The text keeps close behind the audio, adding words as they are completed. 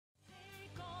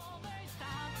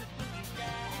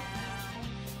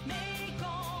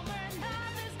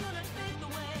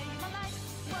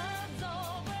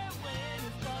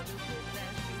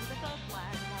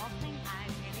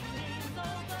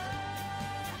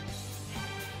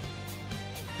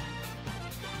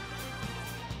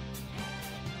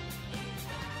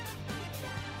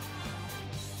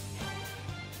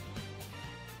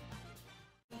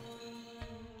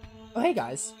Oh, hey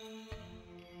guys.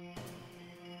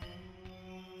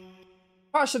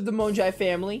 Tosh of the Monjai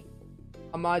family.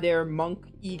 Amader, Monk,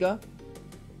 Iga.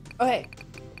 Oh, hey.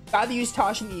 Gotta use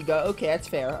Tosh and Iga. Okay, that's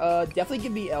fair. Definitely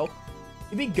give me Elk.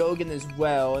 Give me Gogan as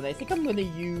well. And I think I'm gonna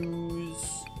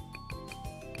use...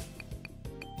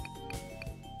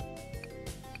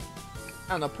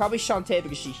 I don't know, probably Shantae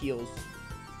because she heals.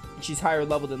 And she's higher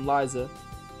level than Liza.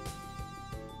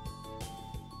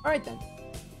 Alright then.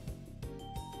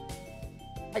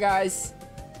 Hi guys.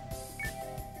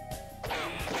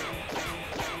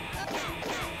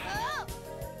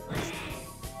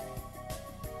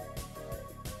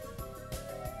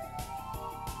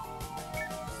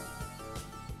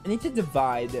 I need to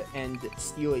divide and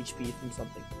steal HP from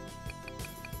something.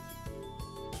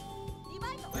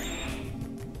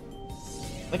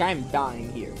 Like, I'm dying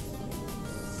here.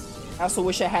 I also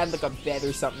wish I had, like, a bed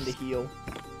or something to heal.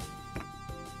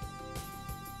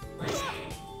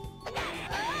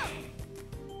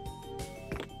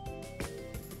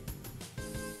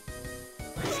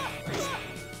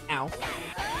 Ow.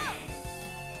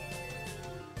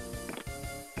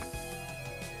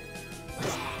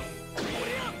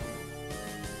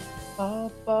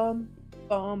 Bum,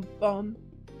 bum, bum.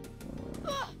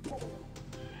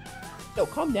 Yo,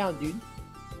 calm down, dude.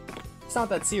 It's not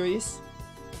that serious.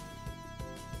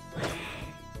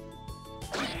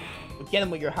 Get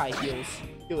him with your high heels.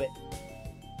 Do it.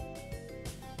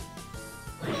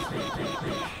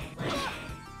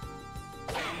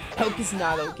 Elk is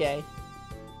not okay.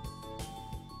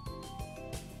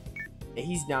 Yeah,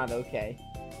 he's not okay.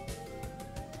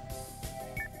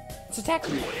 Let's attack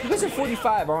you. You guys are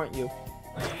 45, aren't you?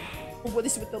 What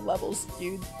is with the levels,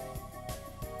 dude?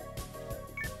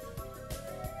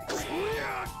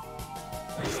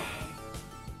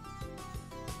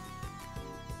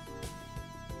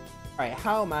 Alright,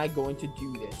 how am I going to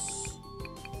do this?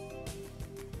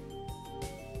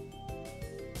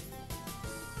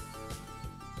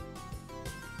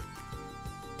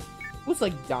 Who's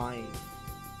like dying?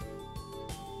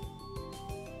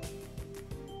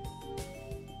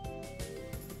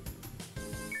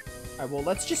 Alright, well,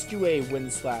 let's just do a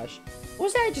wind slash. What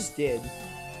was that I just did?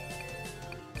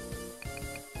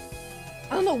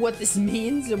 I don't know what this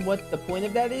means and what the point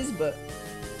of that is, but...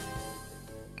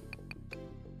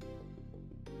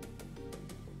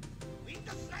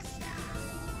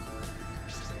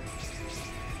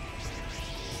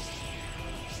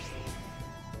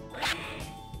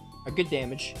 good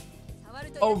damage.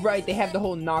 Oh, right, they have the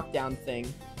whole knockdown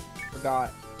thing.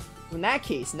 Forgot. In that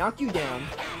case, knock you down.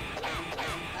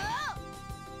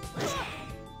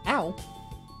 Ow.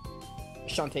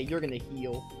 Shantae, you're gonna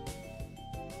heal.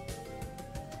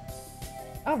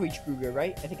 I'll reach Kruger,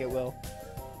 right? I think I will.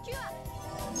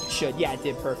 It should. Yeah, it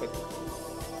did. Perfect.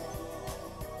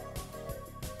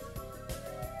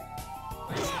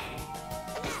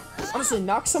 Honestly,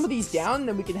 knock some of these down, and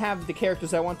then we can have the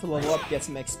characters I want to level up get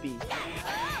some XP.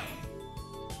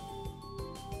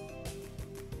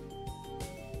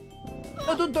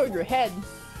 Oh, don't throw your head.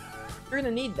 You're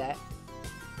gonna need that.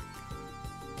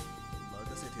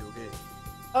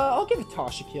 I'll give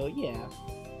Tosh a kill, yeah.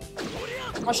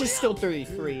 Tosh is still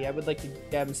 33. I would like to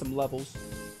get him some levels.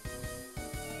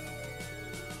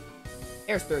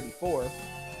 Air's 34.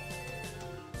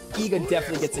 Iga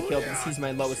definitely gets a kill because he's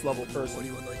my lowest level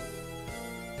person.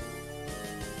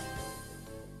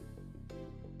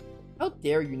 How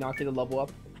dare you not get a level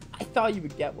up? I thought you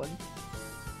would get one.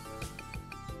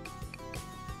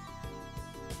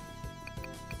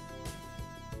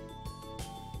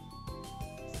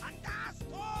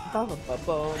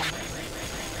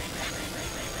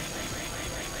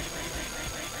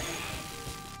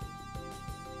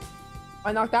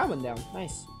 I knocked that one down.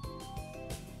 Nice.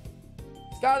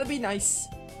 It's gotta be nice.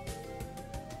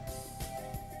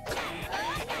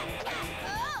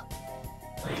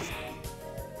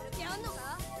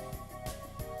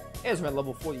 There's my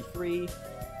level 43.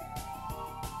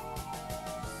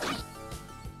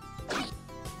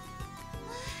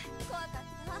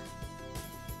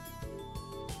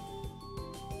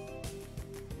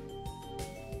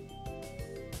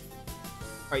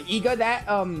 Alright, Iga, that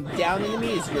down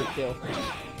enemy is your kill.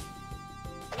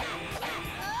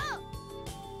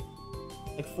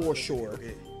 Like, for sure.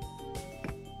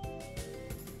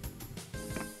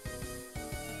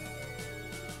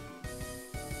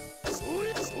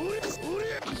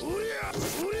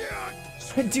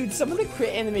 Dude, some of the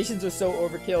crit animations are so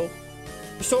overkill.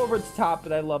 They're so over the top,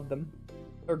 but I love them.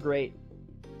 They're great.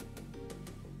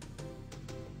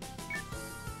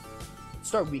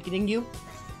 Start weakening you.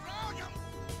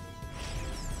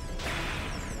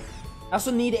 I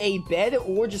also need a bed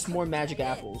or just more magic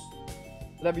apples.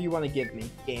 Whatever you want to give me,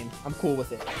 game. I'm cool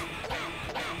with it.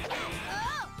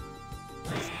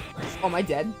 Oh, am I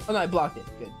dead? Oh no, I blocked it.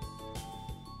 Good.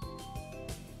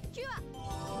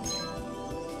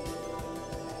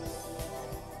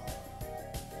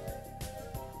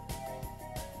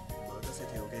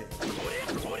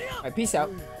 Alright, peace out.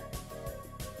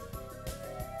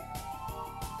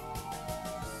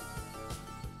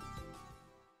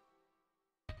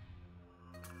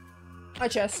 My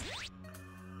chest.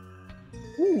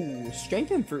 Ooh,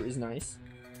 strengthened fruit is nice.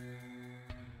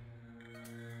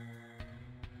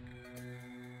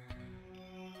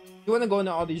 You want to go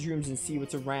into all these rooms and see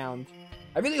what's around.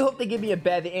 I really hope they give me a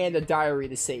bed and a diary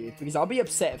to save, because I'll be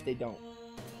upset if they don't.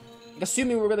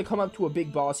 Assuming we're going to come up to a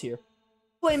big boss here.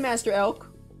 Flame Master Elk.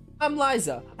 I'm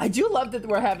Liza. I do love that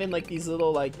we're having like these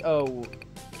little like, oh,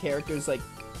 characters like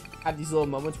have these little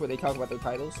moments where they talk about their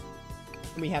titles.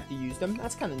 And we have to use them.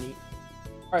 That's kind of neat.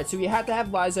 Alright, so we have to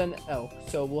have Liza and Elk.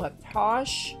 So we'll have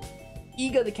Tosh,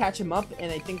 Iga to catch him up,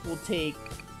 and I think we'll take...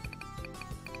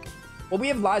 Well, we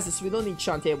have Liza, so we don't need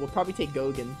Shantae. We'll probably take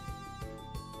Gogan.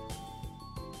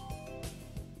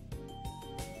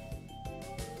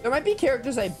 There might be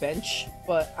characters I bench,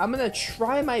 but I'm gonna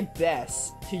try my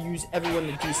best to use everyone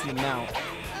a decent amount.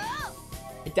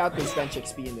 I doubt there's bench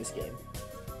XP in this game.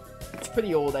 It's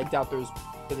pretty old. I doubt there's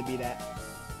gonna be that.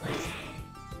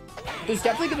 There's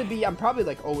definitely gonna be... I'm probably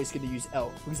like always gonna use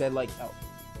Elk because I like Elk.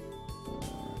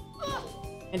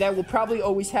 And I will probably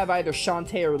always have either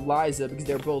Shantae or Liza because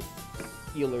they're both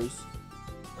healers.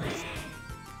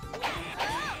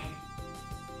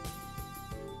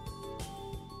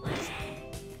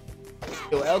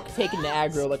 Yo, Elk taking the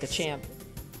aggro like a champ.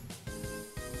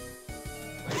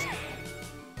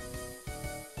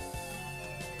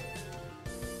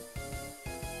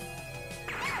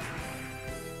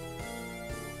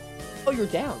 Oh, you're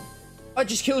down. Oh, it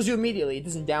just kills you immediately. It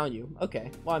doesn't down you.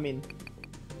 Okay. Well, I mean,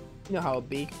 you know how it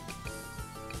be.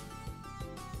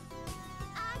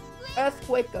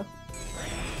 Earthquake.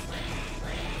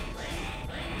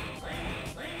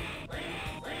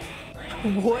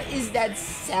 What is that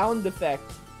sound effect?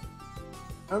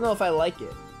 I don't know if I like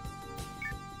it.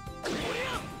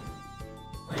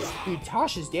 Dude,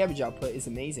 Tosh's damage output is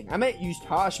amazing. I might use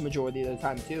Tosh majority of the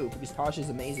time too, because Tosh is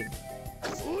amazing.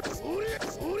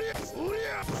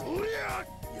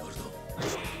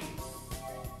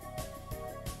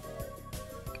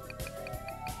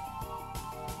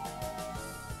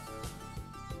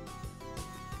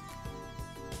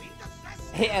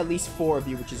 I hit at least 4 of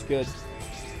you, which is good.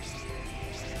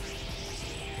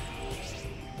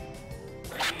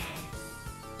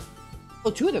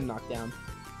 Oh, 2 of them knocked down.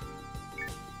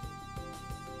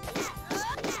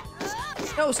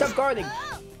 No, stop guarding.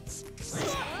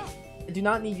 I do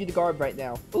not need you to guard right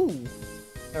now. Ooh.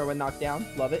 Everyone knocked down.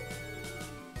 Love it.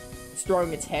 It's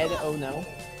throwing its head. Oh no.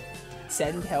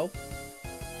 Send help.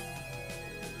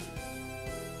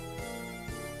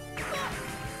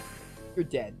 You're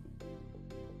dead.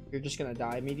 You're just gonna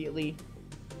die immediately.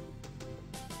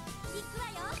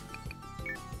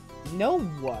 No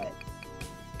what?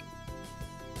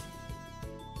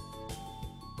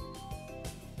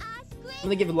 I'm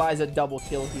gonna give Liza a double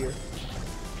kill here.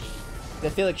 I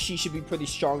feel like she should be pretty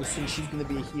strong since she's gonna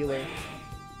be a healer.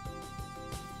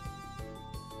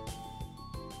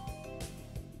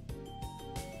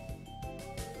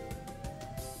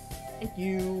 Thank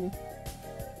you.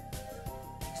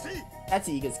 That's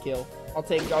Iga's kill.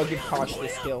 I'll give Tosh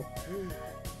this kill.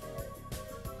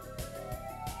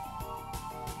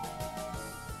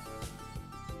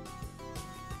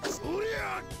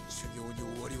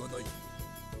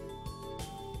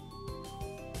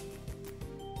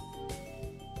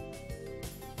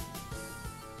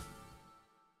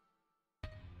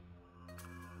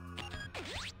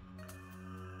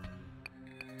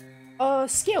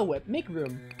 Scale whip, make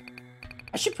room.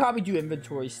 I should probably do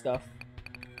inventory stuff.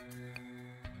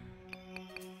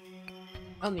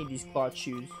 I don't need these cloth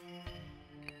shoes.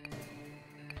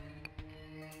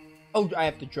 Oh, I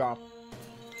have to drop.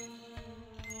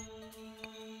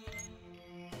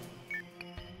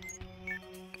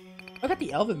 I got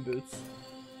the elven boots.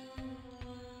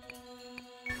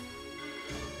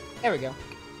 There we go.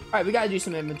 Alright, we gotta do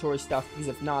some inventory stuff, because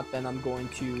if not, then I'm going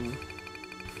to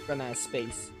run out of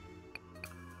space.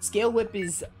 Scale whip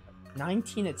is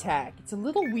 19 attack. It's a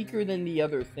little weaker than the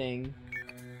other thing.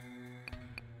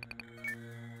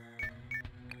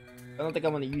 I don't think I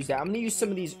want to use that. I'm going to use some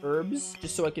of these herbs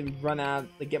just so I can run out,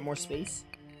 like, get more space.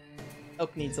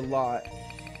 Elk needs a lot.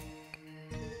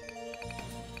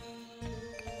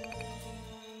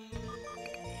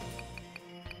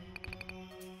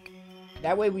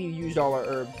 That way we used all our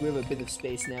herbs. We have a bit of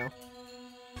space now.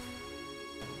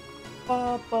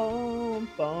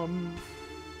 Ba-bum-bum.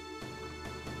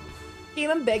 Game,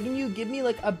 I'm begging you, give me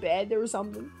like a bed or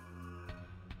something.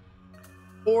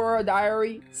 Or a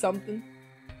diary, something.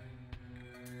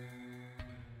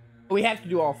 We have to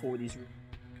do all 4 of these rooms.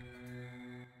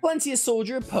 Palencia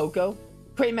Soldier, Poco.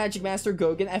 Great Magic Master,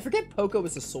 Gogan. I forget Poco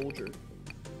was a soldier.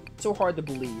 So hard to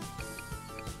believe.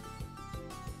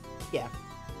 Yeah.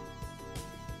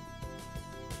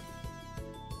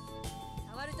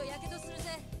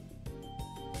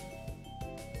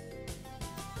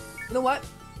 You know what?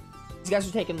 These guys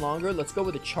are taking longer. Let's go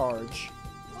with a charge.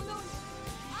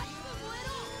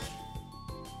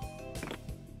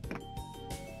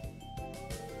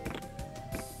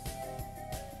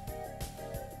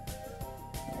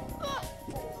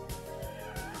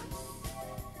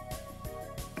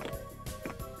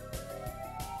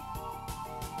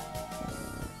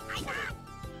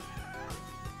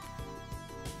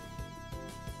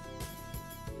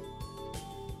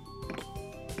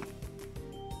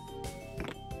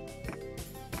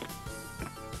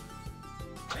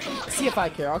 See if I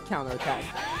care. I'll counterattack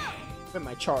with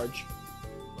my charge.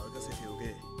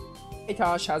 Hey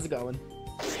Tosh, how's it going?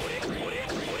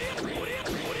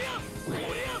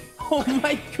 Oh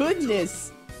my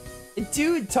goodness!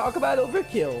 Dude, talk about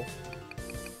overkill.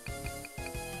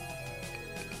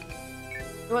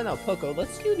 Oh no, Poco,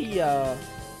 let's do the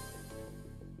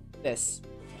this.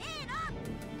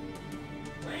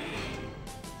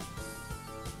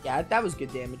 Yeah, that was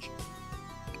good damage.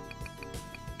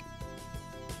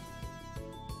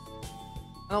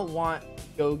 I don't want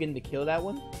Gogan to kill that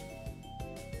one.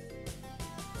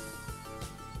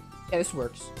 Yeah, this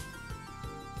works.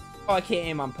 Oh, I can't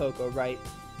aim on Poco, right?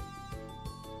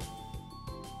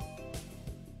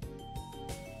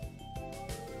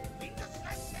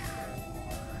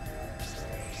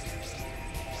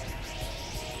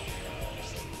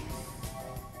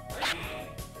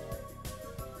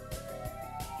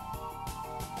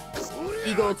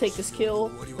 Ego will take this kill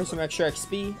for some extra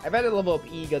XP. I'd rather level up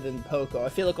Ego than Poco. I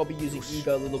feel like I'll be using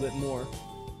Ego a little bit more.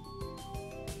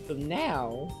 So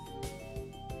now...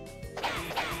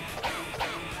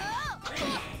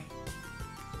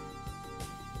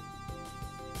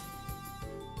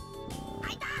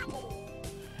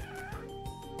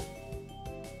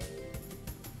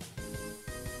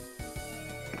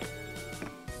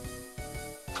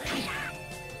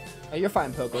 Oh, you're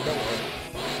fine, Poco. Don't worry.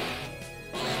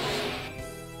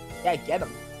 Yeah, get him.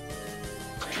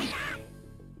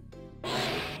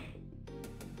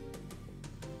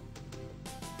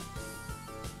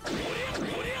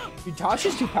 Dude, Tosh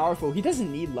is too powerful. He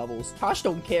doesn't need levels. Tosh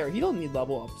don't care. He don't need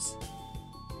level ups.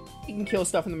 He can kill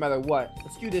stuff no matter what.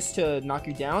 Let's do this to knock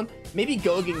you down. Maybe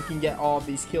Gogan can get all of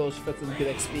these kills for some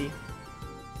good XP.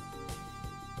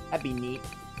 That'd be neat.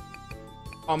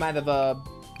 Oh, I'm out of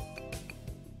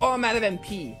Oh, I'm out of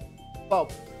MP.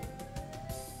 Well.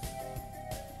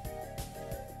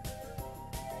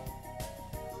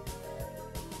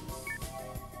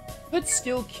 Could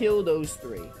still kill those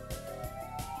 3.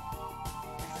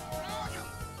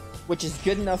 Which is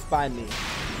good enough by me.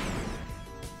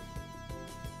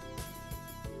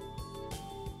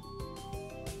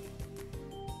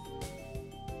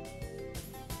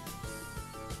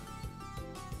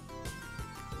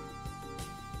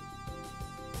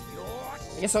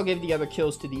 I guess I'll give the other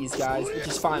kills to these guys, which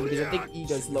is fine because I think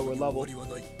Ego's lower level.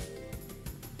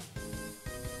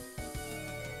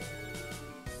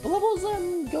 What level's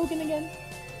Gogan again?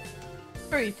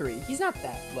 33. He's not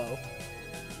that low.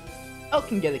 Elk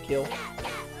can get a kill.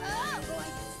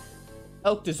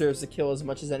 Elk deserves a kill as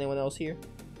much as anyone else here.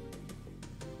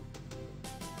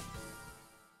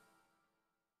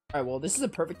 Alright, well, this is a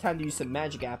perfect time to use some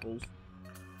magic apples.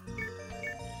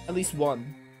 At least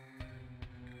one.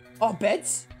 Oh,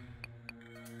 beds?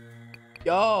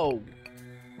 Yo.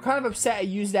 I'm kind of upset I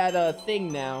used that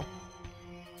thing now.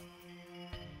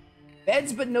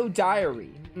 Beds but no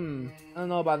diary. I don't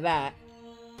know about that.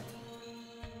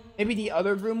 Maybe the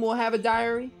other room will have a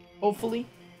diary, hopefully.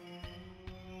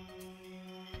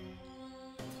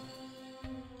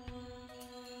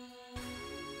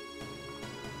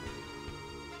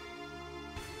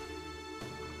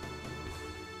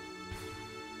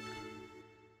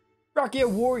 Rocket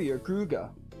Warrior, Gruga.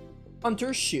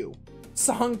 Hunter Shu.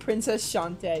 Song Princess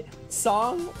Shantae.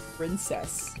 Song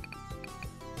Princess.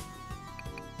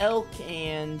 Elk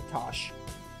and Tosh.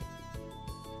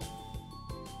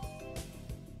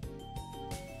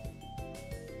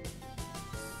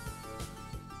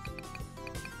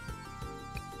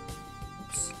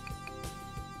 Oops.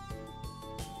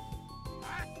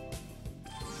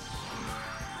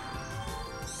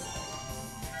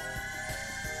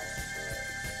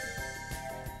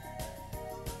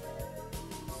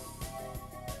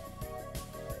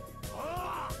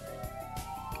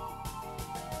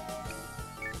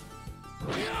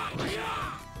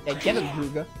 Yeah, get him,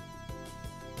 Gruga.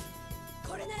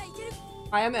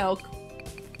 I am Elk.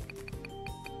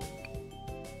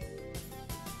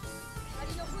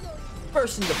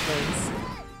 Burst into flames.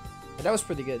 Yeah, that was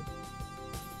pretty good.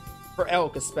 For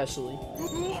Elk, especially.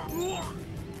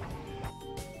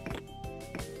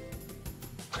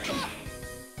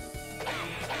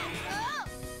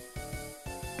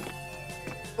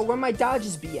 Oh, where my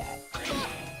dodges be at?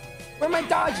 Where my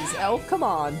dodges, Elk? Come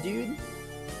on, dude.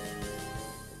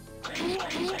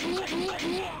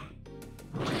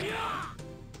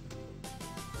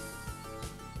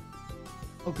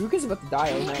 Oh, Gruga's about to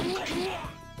die, oh no.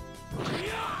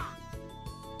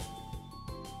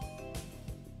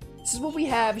 This is what we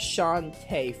have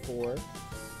Shantae for.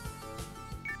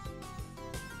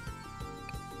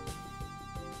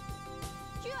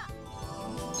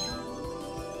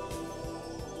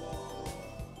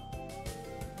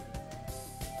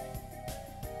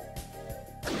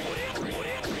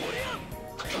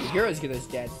 You're as good as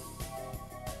dead.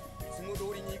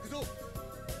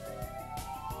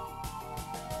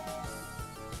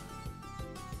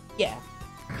 Yeah.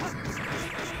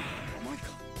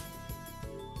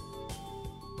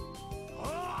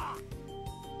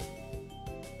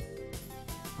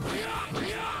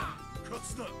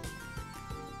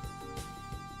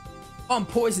 Oh, I'm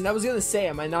poisoned. I was gonna say,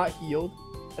 am I not healed?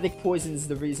 I think poison is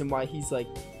the reason why he's like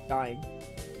dying.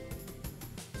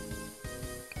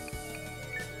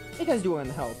 What you guys doing on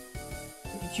health?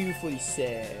 52,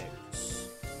 46.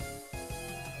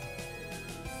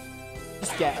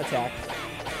 Just get attack.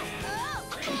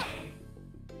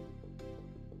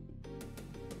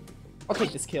 I'll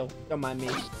take this kill. Don't mind me.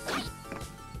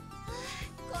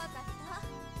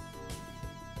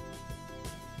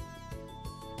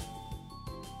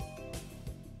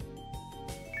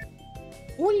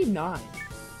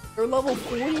 They're level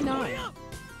 49. I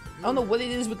don't know what it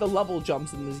is with the level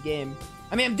jumps in this game.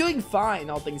 I mean, I'm doing fine,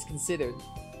 all things considered.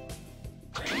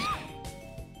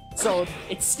 So,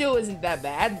 it still isn't that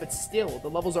bad, but still, the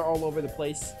levels are all over the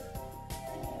place.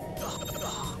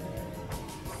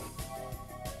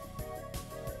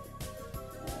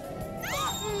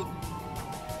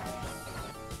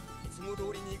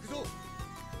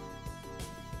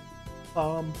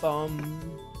 Bum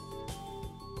bum.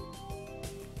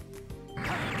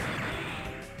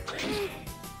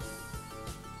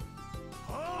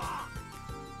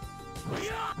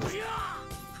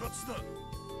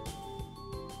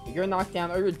 You're knocked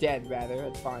down, or you're dead, rather.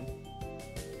 That's fine.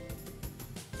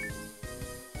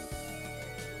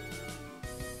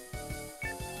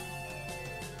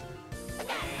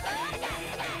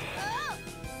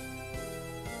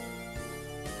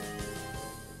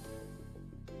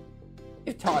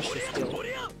 Give Tosh this kill.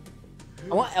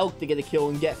 I want Elk to get a kill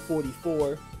and get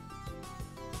 44.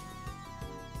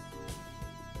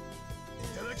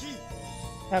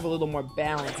 Have a little more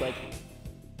balance, like...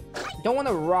 Don't want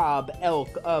to rob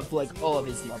Elk of, like, all of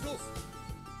his levels.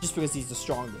 Just because he's the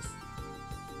strongest.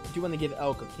 I do want to give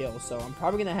Elk a kill, so I'm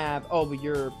probably going to have... Oh, but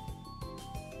you're...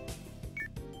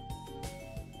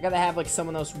 I gotta have, like,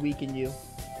 someone else weaken you.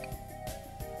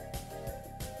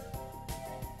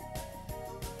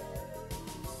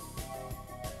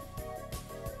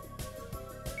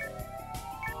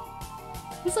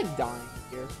 Who's, like, dying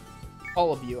here?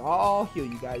 All of you. I'll heal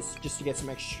you guys just to get some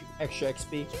extra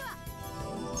XP.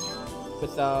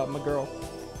 With my girl.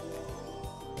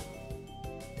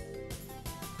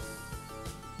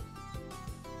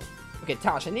 Okay,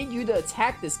 Tosh, I need you to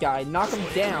attack this guy, knock him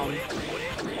down.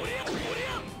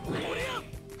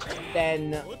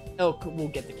 Then Elk will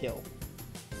get the kill.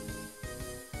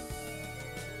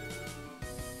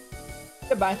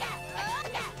 Goodbye.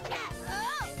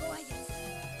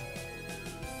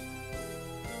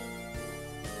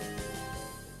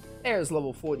 There's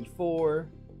level 44.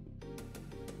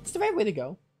 Is the right way to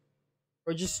go?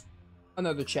 Or just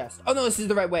another chest? Oh no, this is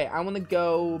the right way. I want to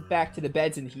go back to the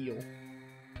beds and heal.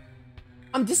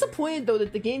 I'm disappointed though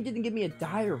that the game didn't give me a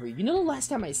diary. You know the last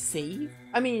time I saved?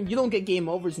 I mean, you don't get game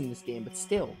overs in this game, but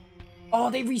still. Oh,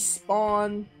 they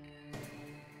respawn.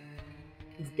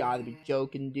 You've got to be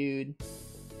joking, dude.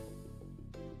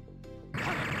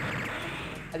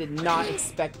 I did not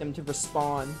expect them to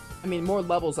respawn. I mean, more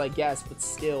levels, I guess, but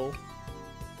still.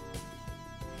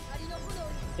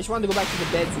 I just wanted to go back to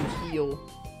the beds and heal.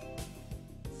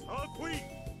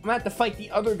 I'm gonna have to fight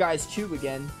the other guys too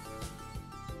again.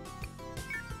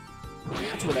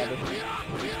 That's whatever.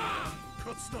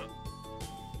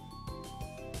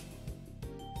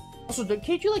 Also,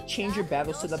 can't you like change your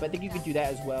battle setup? I think you could do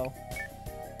that as well.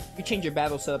 You change your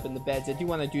battle setup in the beds. I do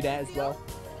want to do that as well.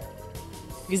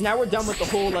 Because now we're done with the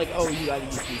whole like, oh, you gotta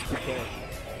use these two characters.